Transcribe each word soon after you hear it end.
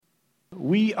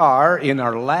We are in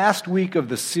our last week of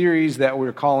the series that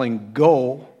we're calling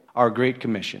Go, Our Great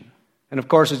Commission. And of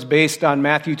course, it's based on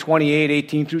Matthew 28,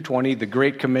 18 through 20, the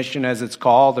Great Commission as it's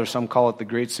called, or some call it the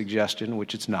Great Suggestion,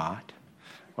 which it's not.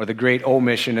 Or the Great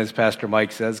Omission, as Pastor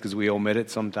Mike says, because we omit it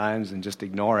sometimes and just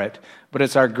ignore it. But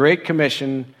it's our Great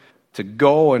Commission to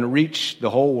go and reach the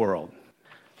whole world.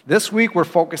 This week, we're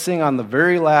focusing on the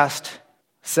very last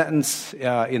sentence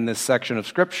in this section of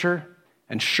Scripture.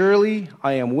 And surely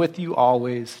I am with you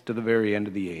always to the very end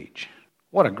of the age.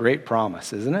 What a great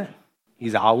promise, isn't it?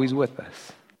 He's always with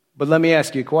us. But let me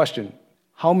ask you a question.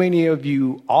 How many of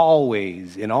you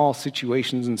always, in all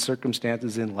situations and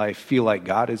circumstances in life, feel like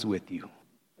God is with you?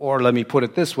 Or let me put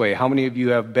it this way. How many of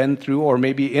you have been through or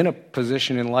maybe in a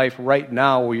position in life right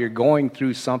now where you're going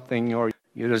through something or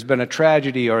there's been a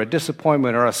tragedy or a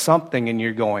disappointment or a something and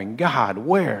you're going, God,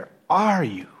 where are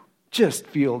you? Just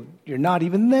feel you're not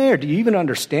even there. Do you even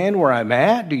understand where I'm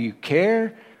at? Do you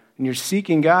care? And you're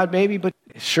seeking God maybe, but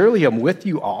surely I'm with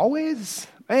you always?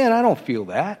 Man, I don't feel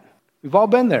that. We've all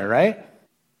been there, right?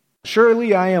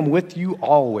 Surely I am with you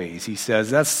always, he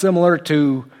says. That's similar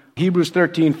to Hebrews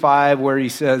 13:5, where he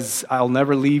says, I'll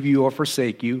never leave you or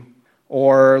forsake you.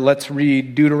 Or let's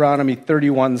read Deuteronomy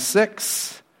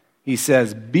 31:6. He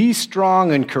says, be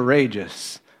strong and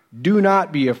courageous. Do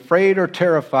not be afraid or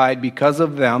terrified because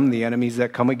of them, the enemies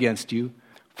that come against you.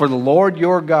 For the Lord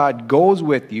your God goes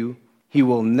with you. He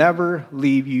will never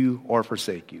leave you or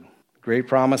forsake you. Great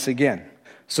promise again.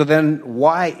 So then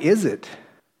why is it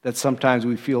that sometimes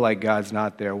we feel like God's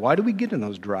not there? Why do we get in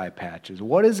those dry patches?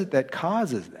 What is it that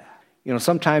causes that? You know,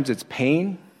 sometimes it's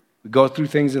pain. We go through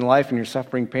things in life and you're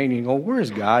suffering pain and you go,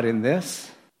 where's God in this?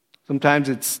 Sometimes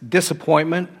it's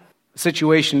disappointment. The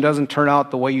situation doesn't turn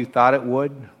out the way you thought it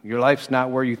would. Your life's not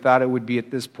where you thought it would be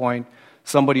at this point.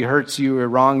 Somebody hurts you or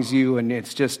wrongs you, and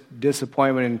it's just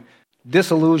disappointment and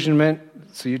disillusionment.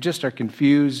 So you just are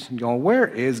confused and going, where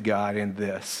is God in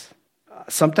this?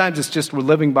 Sometimes it's just we're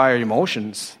living by our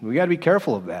emotions. We got to be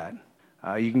careful of that.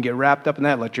 You can get wrapped up in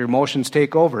that. Let your emotions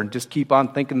take over and just keep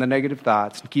on thinking the negative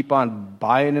thoughts and keep on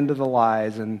buying into the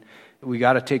lies, and we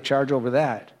got to take charge over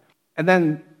that. And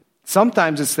then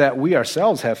sometimes it's that we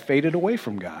ourselves have faded away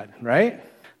from God, right?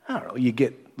 I don't know, you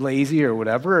get lazy or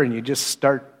whatever, and you just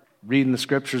start reading the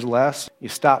Scriptures less. You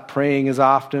stop praying as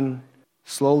often.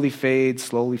 Slowly fade,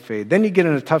 slowly fade. Then you get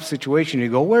in a tough situation, and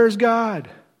you go, where's God?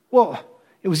 Well,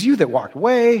 it was you that walked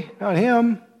away, not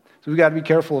him. So we've got to be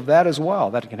careful of that as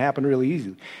well. That can happen really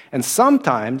easily. And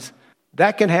sometimes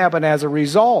that can happen as a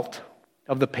result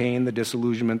of the pain, the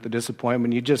disillusionment, the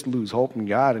disappointment. You just lose hope in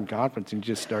God and confidence and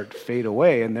you just start to fade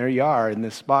away. And there you are in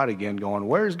this spot again going,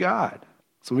 where's God?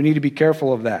 So we need to be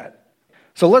careful of that.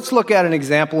 So let's look at an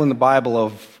example in the Bible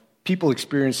of people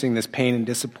experiencing this pain and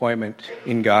disappointment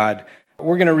in God.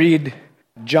 We're going to read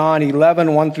John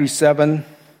 11, 1 through 7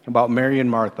 about Mary and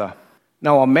Martha.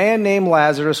 Now a man named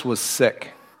Lazarus was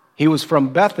sick. He was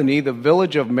from Bethany, the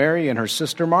village of Mary and her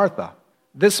sister Martha.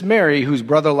 This Mary, whose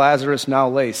brother Lazarus now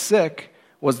lay sick,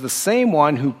 was the same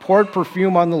one who poured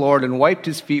perfume on the Lord and wiped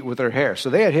his feet with her hair. So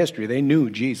they had history. They knew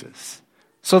Jesus.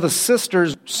 So the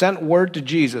sisters sent word to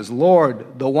Jesus,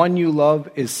 Lord, the one you love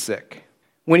is sick.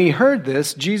 When he heard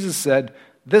this, Jesus said,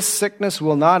 this sickness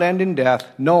will not end in death.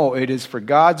 No, it is for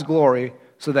God's glory,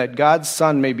 so that God's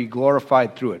Son may be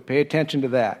glorified through it. Pay attention to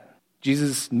that.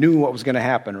 Jesus knew what was going to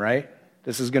happen, right?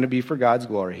 This is going to be for God's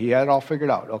glory. He had it all figured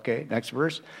out. Okay, next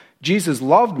verse. Jesus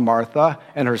loved Martha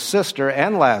and her sister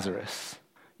and Lazarus.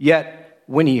 Yet,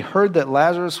 when he heard that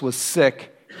Lazarus was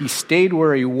sick, he stayed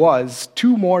where he was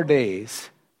 2 more days.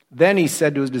 Then he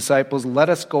said to his disciples, let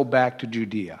us go back to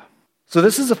Judea. So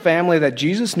this is a family that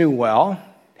Jesus knew well,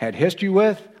 had history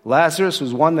with. Lazarus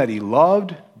was one that he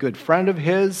loved, good friend of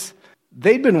his.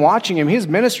 They'd been watching him, his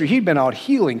ministry. He'd been out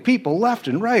healing people left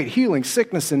and right, healing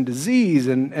sickness and disease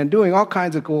and doing all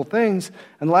kinds of cool things.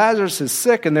 And Lazarus is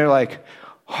sick, and they're like,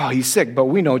 oh, he's sick, but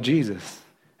we know Jesus.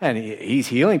 And he's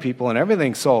healing people and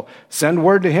everything. So send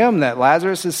word to him that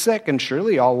Lazarus is sick and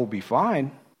surely all will be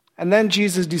fine. And then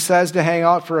Jesus decides to hang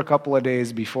out for a couple of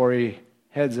days before he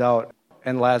heads out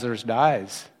and Lazarus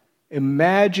dies.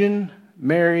 Imagine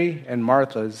Mary and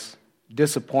Martha's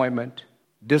disappointment,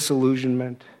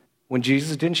 disillusionment when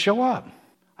Jesus didn't show up.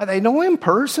 They know him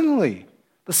personally,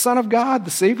 the Son of God,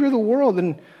 the Savior of the world,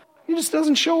 and he just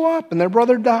doesn't show up and their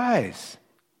brother dies.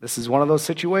 This is one of those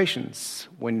situations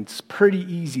when it's pretty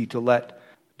easy to let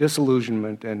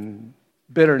disillusionment and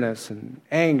bitterness and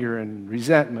anger and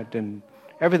resentment and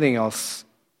everything else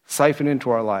siphon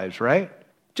into our lives, right?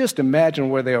 Just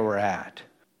imagine where they were at.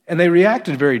 And they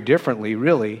reacted very differently,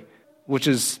 really, which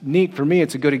is neat for me.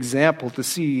 It's a good example to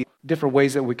see different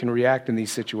ways that we can react in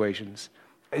these situations.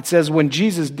 It says when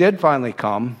Jesus did finally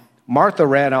come, Martha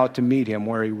ran out to meet him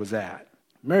where he was at.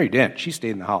 Mary didn't. She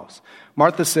stayed in the house.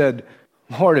 Martha said,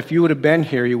 Lord, if you would have been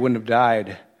here, you wouldn't have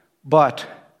died. But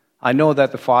I know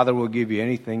that the Father will give you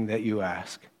anything that you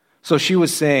ask. So she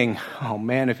was saying, oh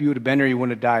man, if you would have been here, you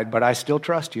wouldn't have died. But I still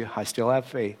trust you. I still have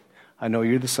faith. I know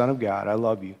you're the Son of God. I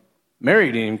love you. Mary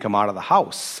didn't even come out of the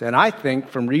house. And I think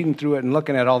from reading through it and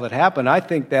looking at all that happened, I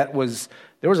think there was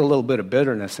a little bit of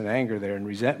bitterness and anger there and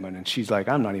resentment. And she's like,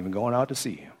 I'm not even going out to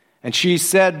see him. And she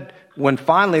said, when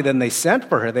finally then they sent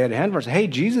for her, they had to hand for her, hey,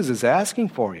 Jesus is asking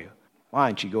for you.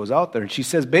 Fine, she goes out there and she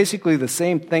says basically the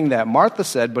same thing that Martha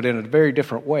said, but in a very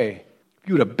different way. If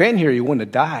you would have been here, you wouldn't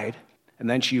have died. And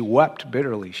then she wept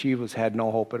bitterly. She had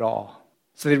no hope at all.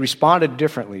 So they responded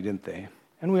differently, didn't they?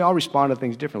 And we all respond to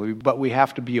things differently, but we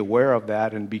have to be aware of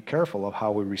that and be careful of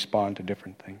how we respond to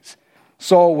different things.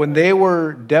 So when they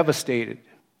were devastated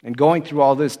and going through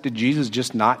all this, did Jesus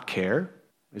just not care?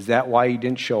 Is that why he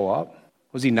didn't show up?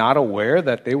 Was he not aware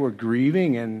that they were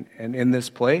grieving and in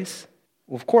this place?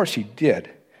 Well, of course he did.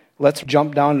 Let's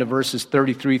jump down to verses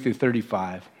 33 through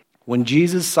 35. When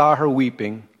Jesus saw her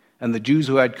weeping, and the Jews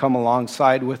who had come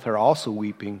alongside with her also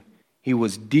weeping, he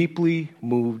was deeply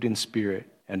moved in spirit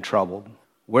and troubled.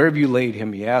 Where have you laid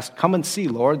him? He asked. Come and see,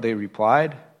 Lord, they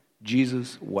replied.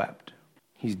 Jesus wept.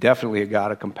 He's definitely a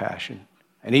God of compassion.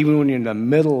 And even when you're in the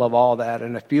middle of all that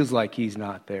and it feels like he's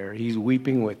not there, he's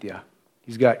weeping with you.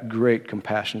 He's got great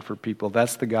compassion for people.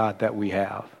 That's the God that we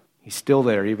have. He's still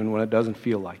there even when it doesn't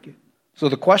feel like it. So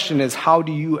the question is, how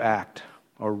do you act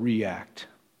or react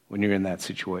when you're in that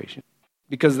situation?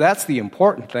 Because that's the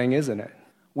important thing, isn't it?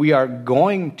 We are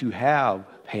going to have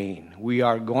pain. We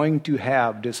are going to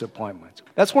have disappointments.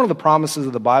 That's one of the promises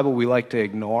of the Bible we like to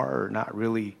ignore or not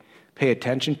really pay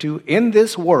attention to. In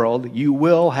this world, you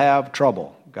will have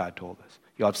trouble, God told us.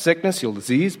 You'll have sickness, you'll have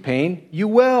disease, pain. You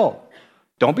will.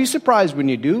 Don't be surprised when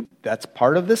you do. That's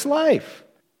part of this life.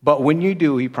 But when you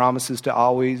do, he promises to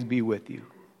always be with you.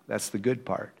 That's the good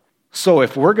part. So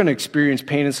if we're going to experience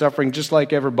pain and suffering just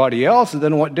like everybody else,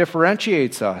 then what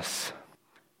differentiates us?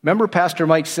 Remember, Pastor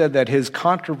Mike said that his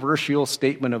controversial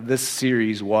statement of this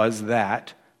series was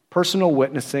that personal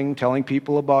witnessing, telling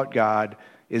people about God,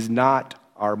 is not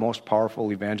our most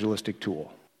powerful evangelistic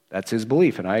tool. That's his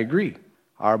belief, and I agree.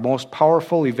 Our most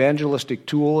powerful evangelistic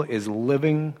tool is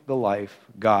living the life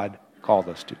God called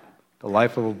us to. The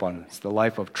life of abundance, the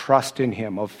life of trust in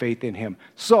him, of faith in him.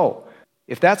 So,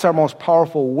 if that's our most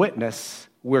powerful witness,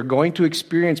 we're going to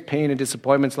experience pain and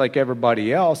disappointments like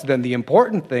everybody else, then the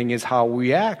important thing is how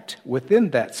we act within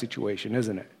that situation,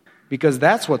 isn't it? Because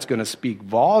that's what's going to speak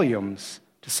volumes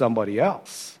to somebody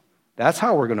else. That's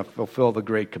how we're going to fulfill the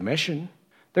Great Commission.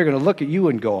 They're going to look at you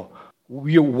and go,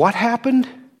 what happened?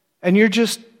 And you're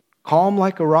just calm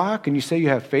like a rock, and you say you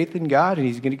have faith in God, and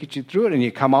he's going to get you through it, and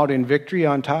you come out in victory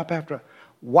on top after.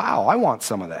 Wow, I want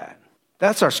some of that.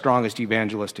 That's our strongest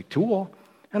evangelistic tool.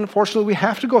 And unfortunately, we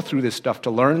have to go through this stuff to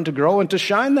learn, to grow, and to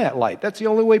shine that light. That's the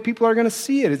only way people are going to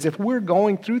see it, is if we're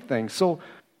going through things. So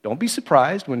don't be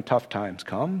surprised when tough times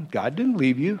come. God didn't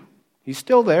leave you. He's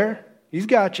still there. He's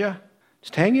got you.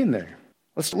 Just hang in there.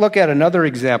 Let's look at another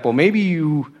example. Maybe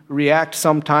you react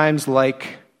sometimes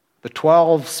like the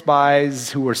 12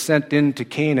 spies who were sent into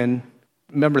Canaan.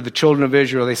 Remember the children of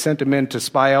Israel, they sent them in to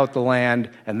spy out the land,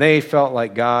 and they felt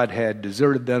like God had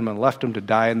deserted them and left them to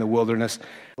die in the wilderness.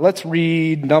 Let's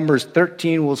read Numbers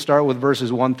 13. We'll start with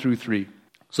verses 1 through 3.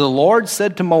 So the Lord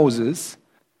said to Moses,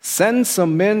 send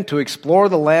some men to explore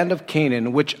the land of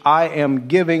Canaan, which I am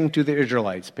giving to the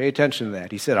Israelites. Pay attention to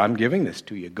that. He said, I'm giving this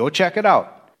to you. Go check it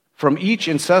out. From each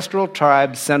ancestral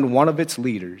tribe, send one of its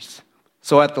leaders.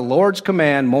 So at the Lord's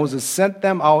command, Moses sent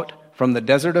them out from the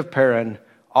desert of Paran.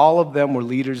 All of them were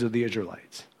leaders of the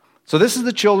Israelites. So this is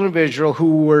the children of Israel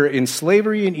who were in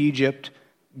slavery in Egypt.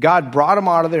 God brought them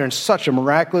out of there in such a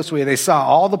miraculous way. They saw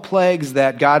all the plagues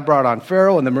that God brought on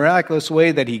Pharaoh and the miraculous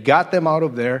way that he got them out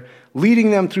of there,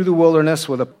 leading them through the wilderness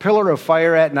with a pillar of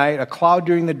fire at night, a cloud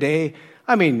during the day.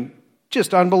 I mean,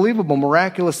 just unbelievable,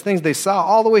 miraculous things they saw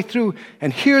all the way through.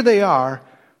 And here they are,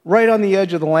 right on the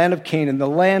edge of the land of Canaan, the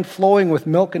land flowing with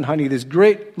milk and honey, this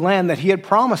great land that he had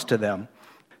promised to them.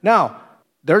 Now,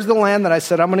 there's the land that I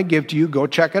said I'm going to give to you. Go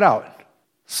check it out.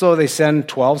 So they send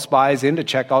 12 spies in to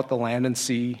check out the land and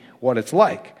see what it's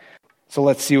like. So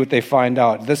let's see what they find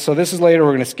out. So this is later.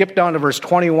 We're going to skip down to verse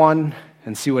 21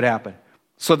 and see what happened.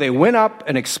 So they went up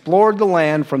and explored the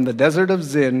land from the desert of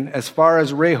Zin as far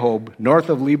as Rehob, north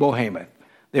of Lebo-Hamath.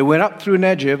 They went up through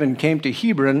Negev and came to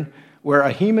Hebron, where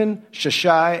Ahiman,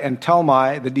 Sheshai, and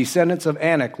Talmai, the descendants of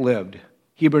Anak, lived.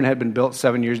 Hebron had been built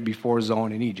 7 years before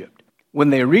Zoan in Egypt. When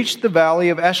they reached the valley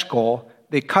of Eshcol,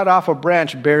 they cut off a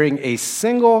branch bearing a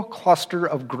single cluster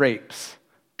of grapes.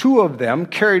 2 of them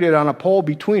carried it on a pole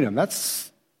between them.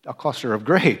 That's a cluster of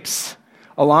grapes,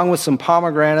 along with some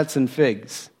pomegranates and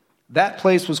figs. That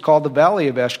place was called the Valley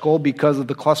of Eshcol because of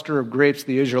the cluster of grapes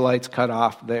the Israelites cut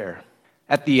off there.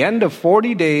 At the end of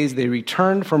 40 days, they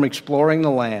returned from exploring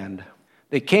the land.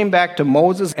 They came back to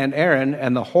Moses and Aaron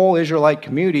and the whole Israelite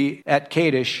community at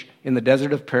Kadesh in the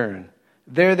desert of Paran.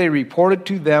 There they reported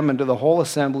to them and to the whole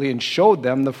assembly and showed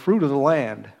them the fruit of the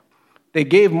land. They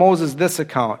gave Moses this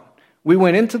account: "We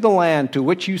went into the land to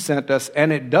which you sent us,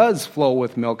 and it does flow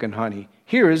with milk and honey.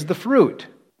 Here is the fruit.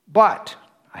 But,"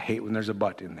 I hate when there's a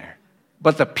but in there,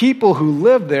 "but the people who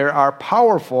live there are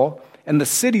powerful, and the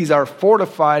cities are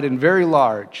fortified and very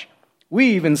large. We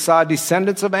even saw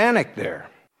descendants of Anak there.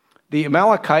 The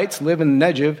Amalekites live in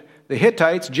Negev. The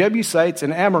Hittites, Jebusites,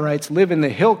 and Amorites live in the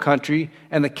hill country,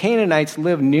 and the Canaanites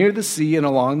live near the sea and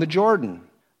along the Jordan."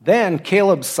 Then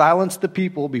Caleb silenced the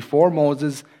people before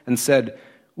Moses and said,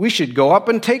 "We should go up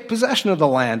and take possession of the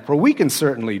land, for we can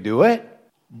certainly do it."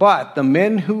 But the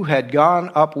men who had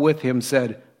gone up with him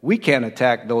said, "We can't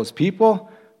attack those people.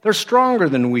 They're stronger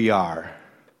than we are."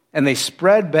 And they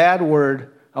spread bad word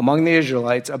among the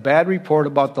Israelites, a bad report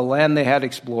about the land they had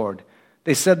explored.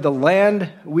 They said, "The land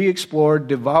we explored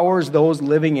devours those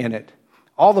living in it.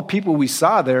 All the people we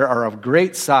saw there are of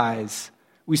great size.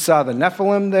 We saw the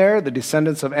Nephilim there, the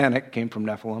descendants of Anak came from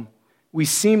Nephilim. We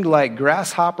seemed like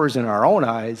grasshoppers in our own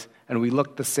eyes, and we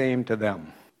looked the same to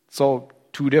them." So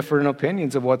 2 different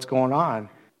opinions of what's going on.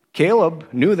 Caleb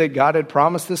knew that God had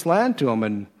promised this land to him,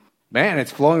 and man,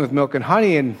 it's flowing with milk and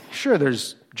honey, and sure,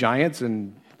 there's giants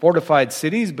and fortified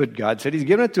cities, but God said he's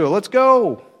giving it to us. Let's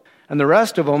go. And the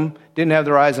rest of them didn't have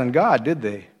their eyes on God, did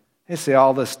they? They say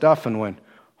all this stuff and went,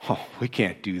 "Oh, we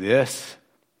can't do this."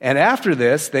 And after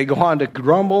this, they go on to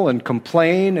grumble and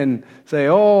complain and say,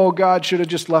 "Oh, God should have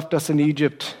just left us in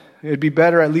Egypt. It'd be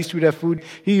better, at least we'd have food.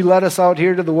 He led us out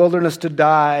here to the wilderness to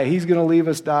die. He's going to leave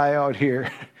us die out here."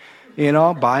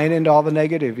 Buying into all the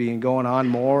negativity and going on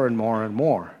more and more and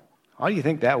more. How do you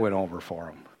think that went over for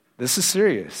them? This is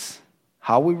serious.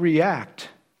 How we react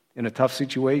in a tough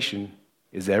situation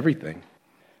is everything.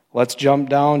 Let's jump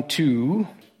down to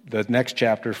the next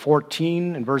chapter,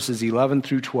 14 and verses 11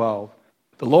 through 12.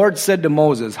 The Lord said to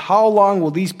Moses, "How long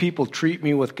will these people treat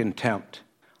me with contempt?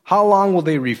 How long will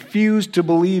they refuse to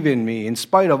believe in me in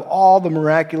spite of all the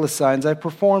miraculous signs I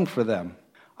performed for them?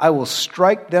 I will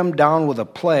strike them down with a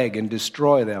plague and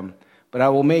destroy them, but I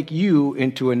will make you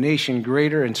into a nation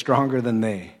greater and stronger than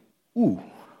they." Ooh,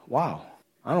 wow.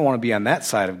 I don't want to be on that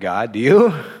side of God, do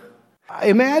you?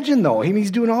 Imagine, though,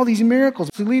 he's doing all these miracles,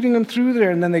 he's leading them through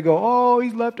there, and then they go, "Oh,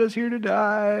 he's left us here to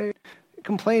die,"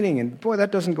 complaining, and boy,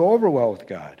 that doesn't go over well with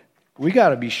God. We got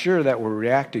to be sure that we're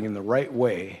reacting in the right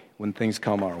way when things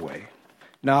come our way.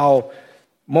 Now,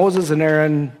 Moses and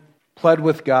Aaron pled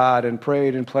with God and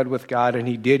prayed and pled with God, and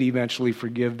he did eventually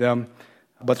forgive them,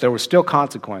 but there were still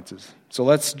consequences. So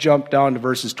let's jump down to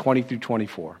verses 20 through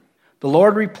 24. The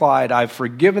Lord replied, "I've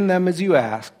forgiven them as you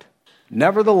asked.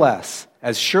 Nevertheless,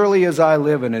 as surely as I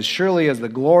live and as surely as the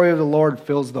glory of the Lord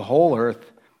fills the whole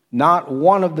earth, not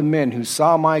one of the men who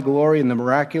saw my glory and the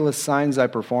miraculous signs I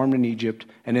performed in Egypt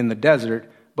and in the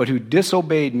desert, but who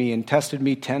disobeyed me and tested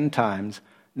me 10 times,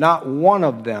 not one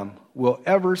of them will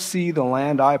ever see the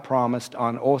land I promised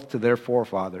on oath to their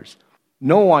forefathers.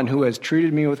 No one who has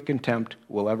treated me with contempt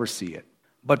will ever see it.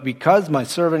 But because my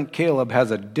servant Caleb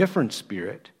has a different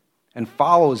spirit and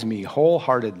follows me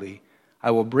wholeheartedly, I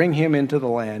will bring him into the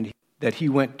land that he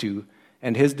went to,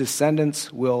 and his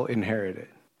descendants will inherit it."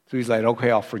 So he's like, "Okay,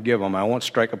 I'll forgive them. I won't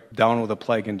strike them down with a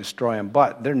plague and destroy them,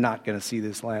 but they're not going to see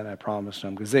this land I promised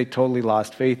them because they totally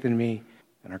lost faith in me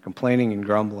and are complaining and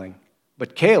grumbling.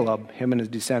 But Caleb, him and his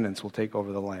descendants, will take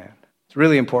over the land." It's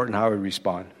really important how we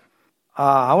respond.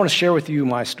 I want to share with you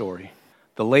my story,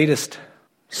 the latest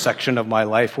section of my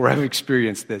life where I've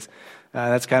experienced this.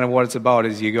 That's kind of what it's about,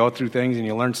 is you go through things and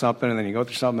you learn something and then you go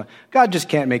through something. God just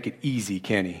can't make it easy,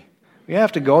 can he? We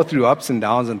have to go through ups and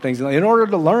downs and things in order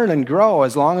to learn and grow,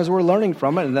 as long as we're learning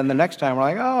from it. And then the next time we're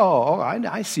like, oh,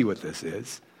 I see what this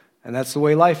is. And that's the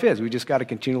way life is. We just got to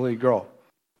continually grow.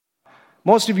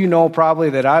 Most of you know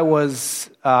probably that I was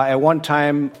at one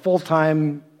time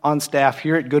full-time on staff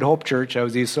here at Good Hope Church. I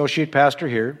was the associate pastor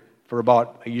here for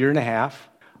about 1.5 years,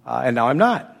 and now I'm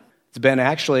not. It's been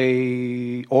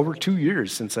actually over 2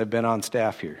 years since I've been on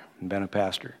staff here and been a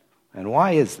pastor. And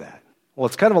why is that? Well,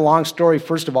 it's kind of a long story,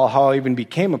 first of all, how I even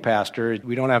became a pastor.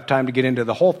 We don't have time to get into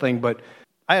the whole thing, but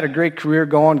I had a great career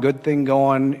going, good thing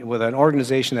going, with an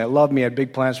organization that loved me, had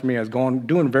big plans for me. I was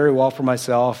doing very well for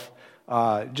myself,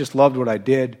 just loved what I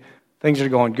did. things are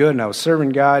going good, and I was serving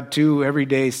God too, every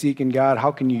day seeking God.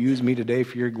 How can you use me today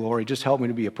for your glory? Just help me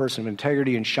to be a person of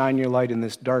integrity and shine your light in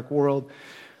this dark world.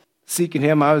 Seeking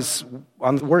Him. I was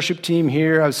on the worship team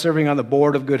here. I was serving on the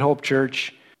board of Good Hope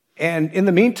Church. And in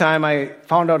the meantime, I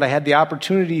found out I had the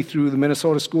opportunity through the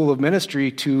Minnesota School of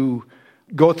Ministry to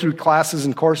go through classes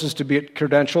and courses to be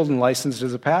credentialed and licensed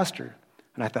as a pastor.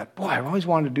 And I thought, boy, I've always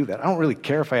wanted to do that. I don't really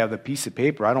care if I have the piece of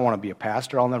paper. I don't want to be a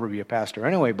pastor. I'll never be a pastor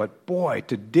anyway. But boy,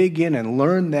 to dig in and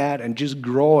learn that and just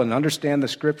grow and understand the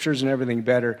scriptures and everything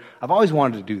better, I've always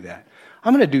wanted to do that.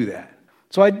 I'm going to do that.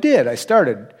 So I did. I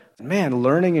started,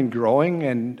 learning and growing.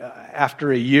 And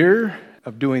after a year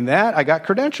of doing that, I got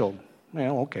credentialed.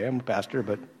 Okay, I'm a pastor,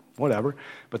 but whatever.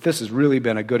 But this has really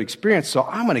been a good experience, so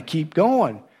I'm going to keep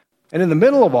going. And in the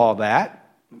middle of all that,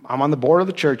 I'm on the board of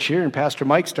the church here, and Pastor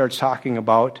Mike starts talking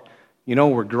about,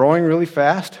 we're growing really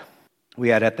fast. We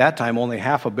had, at that time, only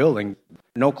half a building,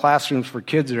 no classrooms for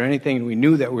kids or anything, and we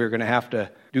knew that we were going to have to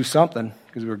do something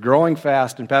because we were growing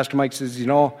fast. And Pastor Mike says,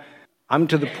 I'm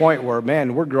to the point where,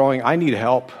 we're growing. I need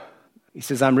help. He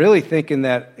says, I'm really thinking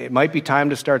that it might be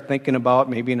time to start thinking about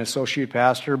maybe an associate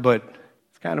pastor, but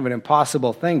it's kind of an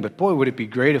impossible thing. But boy, would it be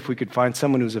great if we could find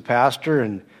someone who's a pastor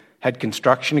and had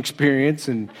construction experience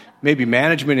and maybe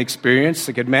management experience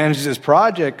that could manage this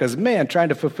project, because, trying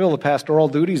to fulfill the pastoral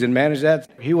duties and manage that,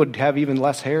 he would have even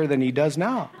less hair than he does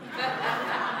now.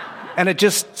 And it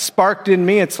just sparked in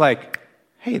me. It's like,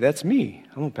 hey, that's me.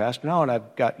 I'm a pastor now, and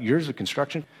I've got years of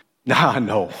construction.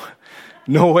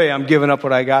 No way I'm giving up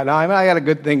what I got. No, I got a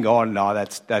good thing going. No,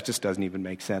 that just doesn't even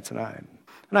make sense. And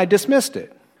I dismissed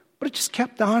it. But it just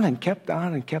kept on and kept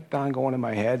on and kept on going in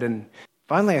my head. And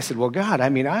finally I said, well, God,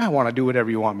 I want to do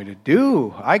whatever you want me to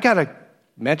do. I got to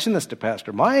mention this to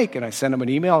Pastor Mike. And I sent him an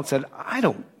email and said, I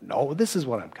don't know. This is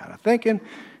what I'm kind of thinking.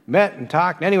 Met and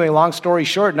talked. Anyway, long story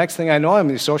short, next thing I know, I'm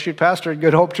the associate pastor at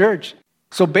Good Hope Church.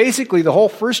 So basically, the whole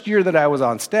first year that I was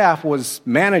on staff was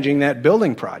managing that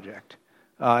building project.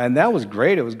 And that was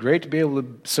great. It was great to be able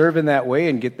to serve in that way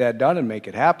and get that done and make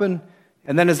it happen.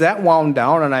 And then as that wound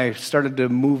down and I started to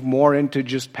move more into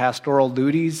just pastoral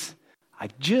duties, I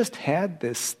just had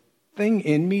this thing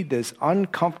in me, this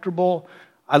uncomfortable,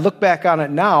 I look back on it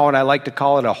now and I like to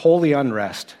call it a holy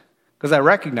unrest, because I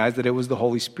recognize that it was the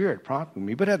Holy Spirit prompting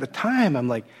me. But at the time, I'm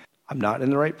like, I'm not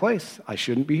in the right place. I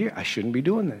shouldn't be here. I shouldn't be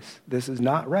doing this. This is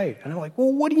not right. And I'm like,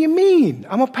 well, what do you mean?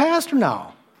 I'm a pastor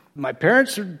now. My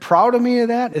parents are proud of me of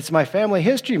that. It's my family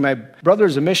history. My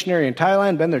brother's a missionary in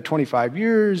Thailand, been there 25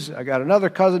 years. I got another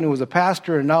cousin who was a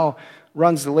pastor and now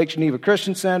runs the Lake Geneva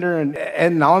Christian Center.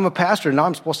 And now I'm a pastor, and now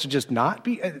I'm supposed to just not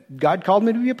be. God called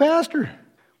me to be a pastor.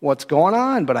 What's going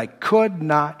on? But I could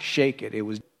not shake it. It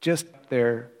was just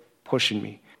there pushing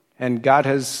me. And God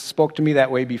has spoke to me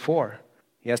that way before.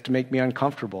 He has to make me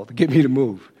uncomfortable, to get me to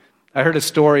move. I heard a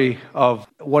story of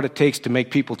what it takes to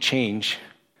make people change.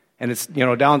 And it's,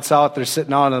 down south, they're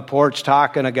sitting out on the porch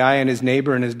talking, a guy and his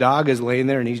neighbor, and his dog is laying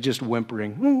there, and he's just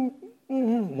whimpering,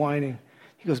 whining.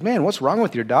 He goes, man, what's wrong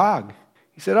with your dog?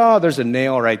 He said, oh, there's a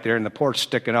nail right there in the porch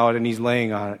sticking out, and he's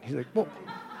laying on it. He's like, well,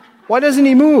 why doesn't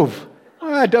he move?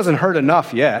 Well, it doesn't hurt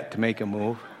enough yet to make him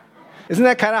move. Isn't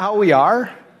that kind of how we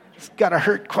are? It's got to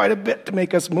hurt quite a bit to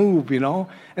make us move,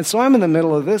 And so I'm in the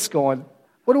middle of this going,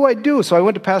 what do I do? So I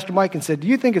went to Pastor Mike and said, do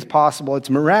you think it's possible?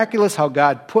 It's miraculous how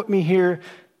God put me here.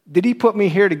 Did he put me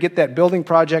here to get that building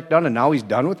project done and now he's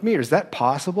done with me? Or is that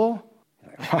possible?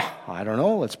 I don't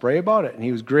know. Let's pray about it. And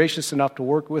he was gracious enough to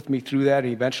work with me through that.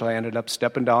 And eventually I ended up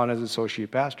stepping down as associate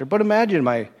pastor. But imagine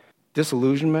my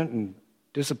disillusionment and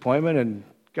disappointment and,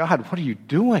 God, what are you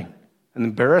doing? And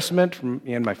embarrassment from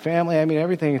my family.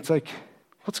 Everything. It's like,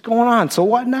 what's going on? So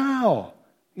what now?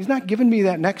 He's not giving me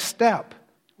that next step.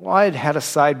 Well, I had a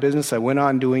side business. I went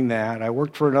on doing that. I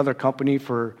worked for another company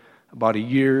for about a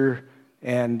year.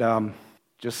 And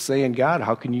just saying, God,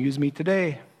 how can you use me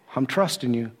today? I'm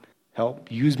trusting you.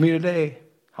 Help use me today.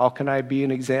 How can I be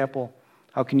an example?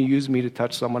 How can you use me to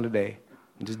touch someone today?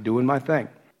 I'm just doing my thing.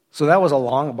 So that was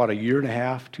about a year and a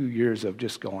half, 2 years of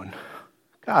just going,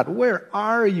 God, where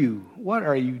are you? What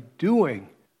are you doing?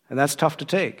 And that's tough to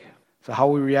take. So how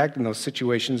we react in those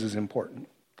situations is important.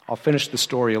 I'll finish the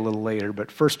story a little later,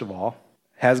 but first of all,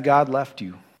 has God left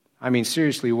you?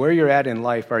 Seriously, where you're at in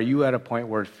life, are you at a point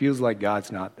where it feels like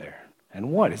God's not there?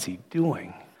 And what is he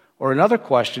doing? Or another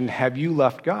question, have you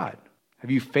left God? Have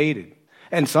you faded?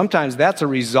 And sometimes that's a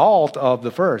result of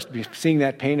the first, seeing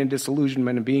that pain and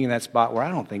disillusionment and being in that spot where I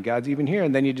don't think God's even here.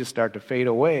 And then you just start to fade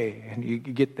away and you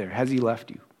get there. Has he left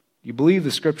you? You believe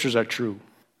the scriptures are true.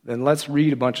 Then let's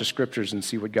read a bunch of scriptures and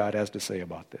see what God has to say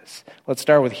about this. Let's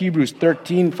start with Hebrews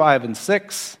 13, 5 and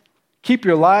 6. Keep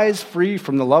your lives free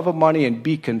from the love of money and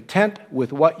be content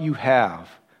with what you have,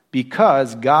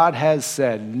 because God has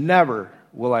said, never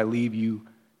will I leave you,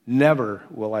 never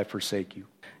will I forsake you.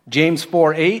 James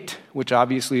 4:8, which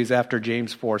obviously is after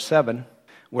James 4:7,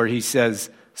 where he says,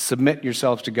 submit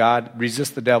yourselves to God,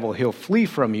 resist the devil, he'll flee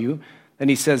from you. Then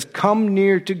he says, come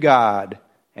near to God,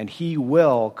 and he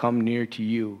will come near to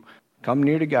you. Come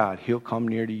near to God, he'll come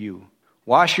near to you.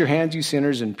 Wash your hands, you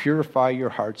sinners, and purify your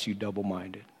hearts, you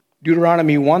double-minded.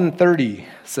 Deuteronomy 1:30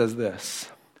 says this,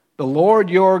 the Lord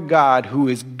your God, who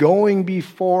is going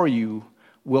before you,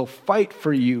 will fight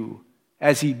for you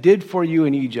as he did for you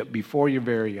in Egypt before your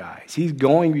very eyes. He's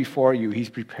going before you. He's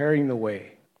preparing the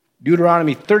way.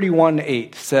 Deuteronomy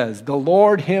 31:8 says, the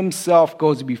Lord himself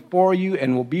goes before you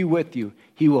and will be with you.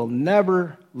 He will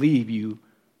never leave you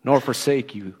nor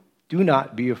forsake you. Do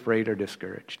not be afraid or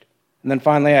discouraged. And then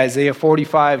finally, Isaiah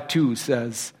 45:2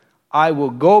 says, I will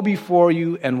go before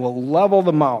you and will level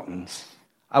the mountains.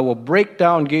 I will break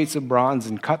down gates of bronze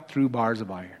and cut through bars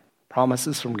of iron.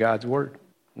 Promises from God's word.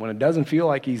 When it doesn't feel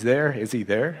like he's there, is he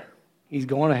there? He's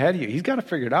going ahead of you. He's got to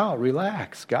figure it out.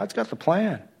 Relax. God's got the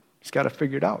plan. He's got to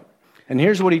figure it out. And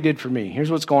here's what he did for me.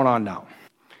 Here's what's going on now.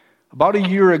 About a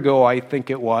year ago, I think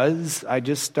it was, I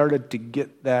just started to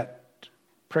get that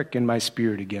prick in my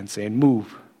spirit again, saying,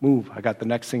 move. I got the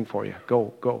next thing for you.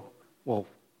 Go. Well,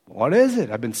 what is it?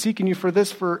 I've been seeking you for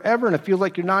this forever, and it feels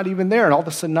like you're not even there. And all of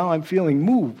a sudden now I'm feeling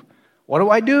move. What do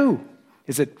I do?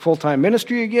 Is it full-time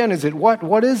ministry again? Is it what?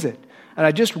 What is it? And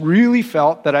I just really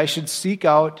felt that I should seek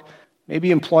out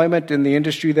maybe employment in the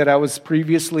industry that I was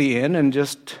previously in and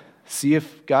just see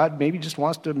if God maybe just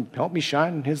wants to help me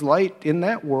shine his light in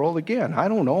that world again. I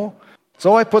don't know.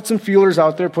 So I put some feelers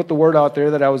out there, put the word out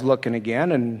there that I was looking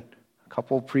again, and a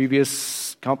couple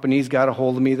previous companies got a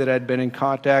hold of me that I'd been in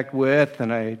contact with,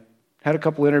 and I had a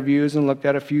couple interviews and looked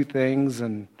at a few things,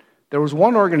 and there was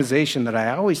one organization that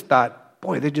I always thought,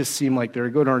 boy, they just seem like they're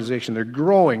a good organization. They're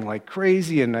growing like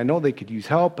crazy, and I know they could use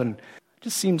help, and it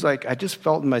just seems like I just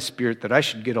felt in my spirit that I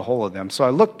should get a hold of them. So I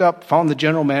looked up, found the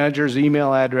general manager's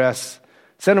email address,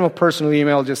 sent him a personal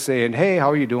email just saying, hey,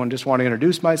 how are you doing? Just want to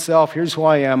introduce myself. Here's who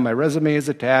I am. My resume is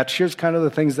attached. Here's kind of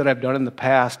the things that I've done in the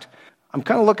past. I'm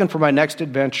kind of looking for my next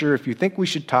adventure. If you think we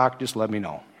should talk, just let me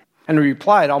know. And he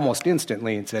replied almost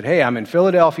instantly and said, hey, I'm in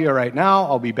Philadelphia right now.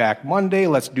 I'll be back Monday.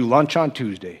 Let's do lunch on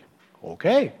Tuesday.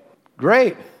 Okay,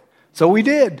 great. So we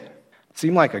did.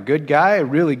 Seemed like a good guy, a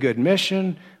really good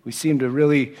mission. We seemed to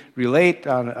really relate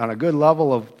on a good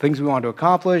level of things we wanted to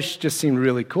accomplish. Just seemed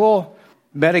really cool.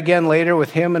 Met again later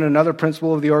with him and another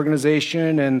principal of the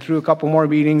organization, and through a couple more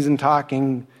meetings and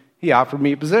talking, he offered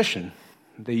me a position.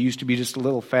 They used to be just a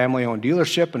little family-owned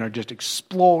dealership and are just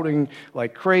exploding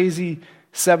like crazy.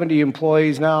 70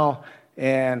 employees now,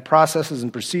 and processes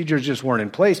and procedures just weren't in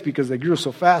place because they grew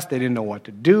so fast they didn't know what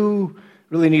to do.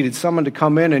 Really needed someone to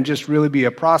come in and just really be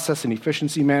a process and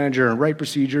efficiency manager and write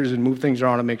procedures and move things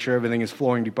around and make sure everything is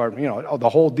flowing department, the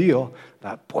whole deal.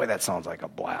 Thought, boy, that sounds like a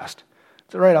blast.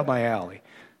 It's right up my alley.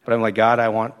 But I'm like, God, I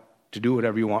want to do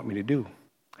whatever you want me to do.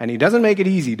 And he doesn't make it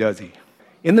easy, does he?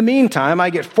 In the meantime, I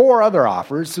get 4 other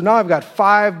offers, so now I've got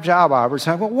 5 job offers.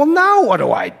 And I go, well, now what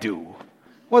do I do?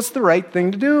 What's the right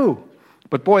thing to do?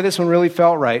 But boy, this one really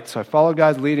felt right. So I followed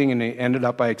God's leading, and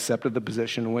I accepted the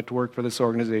position and went to work for this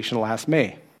organization last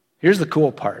May. Here's the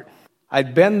cool part.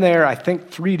 I'd been there, I think,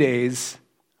 3 days.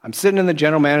 I'm sitting in the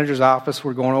general manager's office.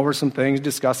 We're going over some things,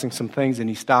 discussing some things, and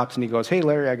he stops and he goes, hey,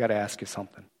 Larry, I got to ask you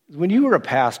something. When you were a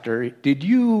pastor, did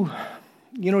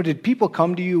people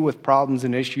come to you with problems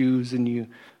and issues, and you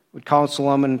would counsel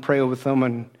them and pray with them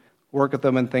and work with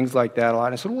them and things like that a lot?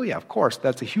 And I said, well, yeah, of course.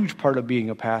 That's a huge part of being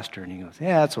a pastor. And he goes,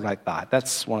 yeah, that's what I thought.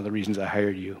 That's one of the reasons I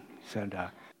hired you. He said,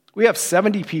 we have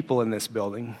 70 people in this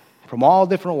building from all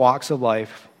different walks of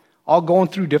life, all going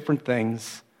through different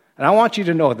things. And I want you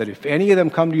to know that if any of them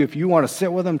come to you, if you want to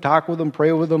sit with them, talk with them,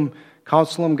 pray with them,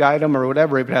 counsel them, guide them, or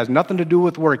whatever, if it has nothing to do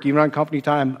with work, even on company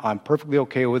time, I'm perfectly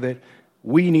okay with it.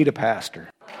 We need a pastor.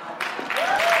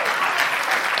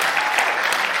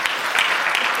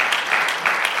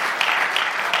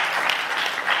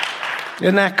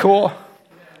 Isn't that cool? I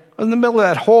was in the middle of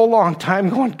that whole long time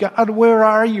going, God, where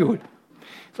are you?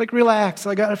 It's like, relax,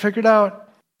 I got it figured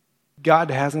out. God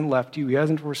hasn't left you. He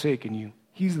hasn't forsaken you.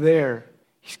 He's there.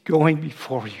 He's going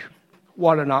before you.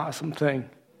 What an awesome thing.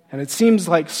 And it seems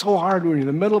like so hard when you're in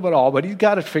the middle of it all, but he's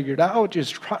got it figured out.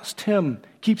 Just trust him.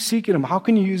 Keep seeking him. How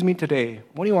can you use me today?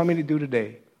 What do you want me to do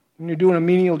today? When you're doing a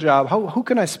menial job, who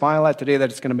can I smile at today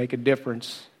that it's going to make a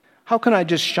difference? How can I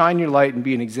just shine your light and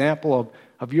be an example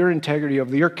of your integrity,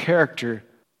 of your character?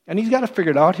 And he's got to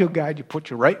figure it out. He'll guide you,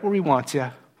 put you right where he wants you.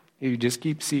 You just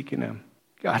keep seeking him.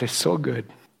 God is so good.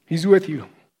 He's with you.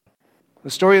 The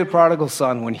story of the prodigal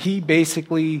son, when he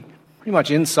basically pretty much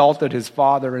insulted his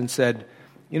father and said,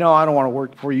 I don't want to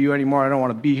work for you anymore. I don't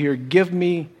want to be here. Give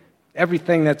me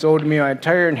everything that's owed to me, my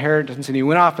entire inheritance. And he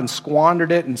went off and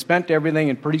squandered it and spent everything.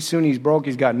 And pretty soon he's broke.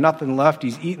 He's got nothing left.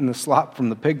 He's eating the slop from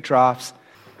the pig troughs.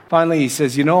 Finally, he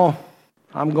says,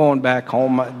 I'm going back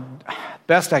home.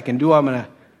 Best I can do, I'm going to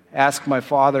ask my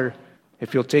father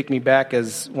if he'll take me back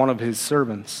as one of his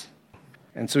servants.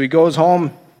 And so he goes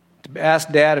home to ask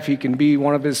Dad if he can be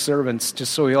one of his servants,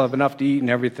 just so he'll have enough to eat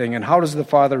and everything. And how does the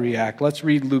father react? Let's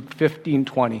read Luke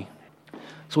 15:20.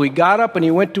 So he got up and he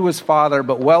went to his father,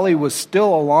 but while he was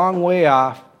still a long way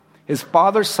off, his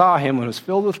father saw him and was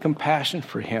filled with compassion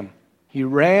for him. He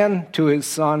ran to his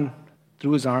son,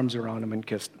 threw his arms around him, and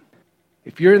kissed him.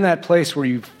 If you're in that place where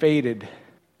you've faded,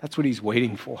 that's what he's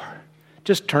waiting for.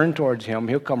 Just turn towards him.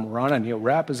 He'll come running. He'll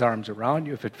wrap his arms around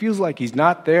you. If it feels like he's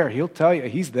not there, he'll tell you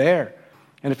he's there.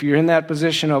 And if you're in that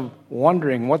position of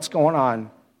wondering what's going on,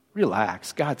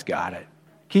 relax. God's got it.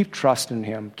 Keep trusting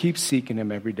him. Keep seeking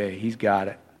him every day. He's got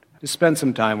it. Just spend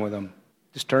some time with him.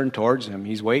 Just turn towards him.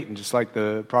 He's waiting, just like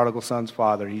the prodigal son's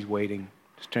father. He's waiting.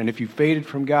 Just turn. If you faded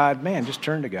from God, just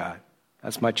turn to God.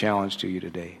 That's my challenge to you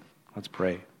today. Let's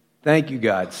pray. Thank you,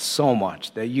 God, so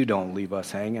much that you don't leave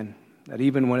us hanging. That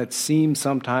even when it seems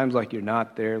sometimes like you're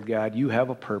not there, God, you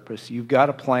have a purpose. You've got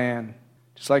a plan.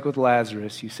 Just like with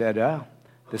Lazarus, you said,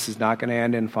 this is not going to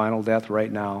end in final death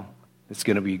right now. It's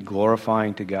going to be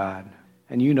glorifying to God.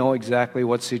 And you know exactly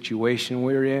what situation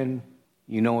we're in.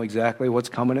 You know exactly what's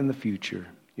coming in the future.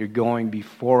 You're going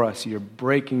before us. You're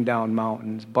breaking down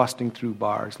mountains, busting through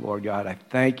bars, Lord God. I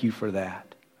thank you for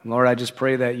that. And Lord, I just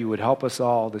pray that you would help us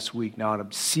all this week now to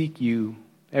seek you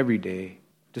every day,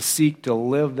 to seek to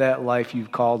live that life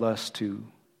you've called us to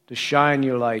shine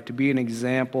your light, to be an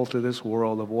example to this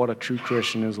world of what a true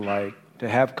Christian is like, to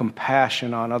have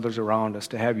compassion on others around us,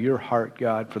 to have your heart,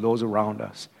 God, for those around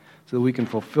us, so that we can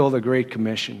fulfill the Great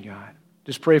Commission, God.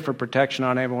 Just pray for protection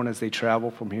on everyone as they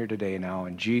travel from here today now.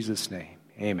 In Jesus' name,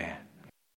 amen.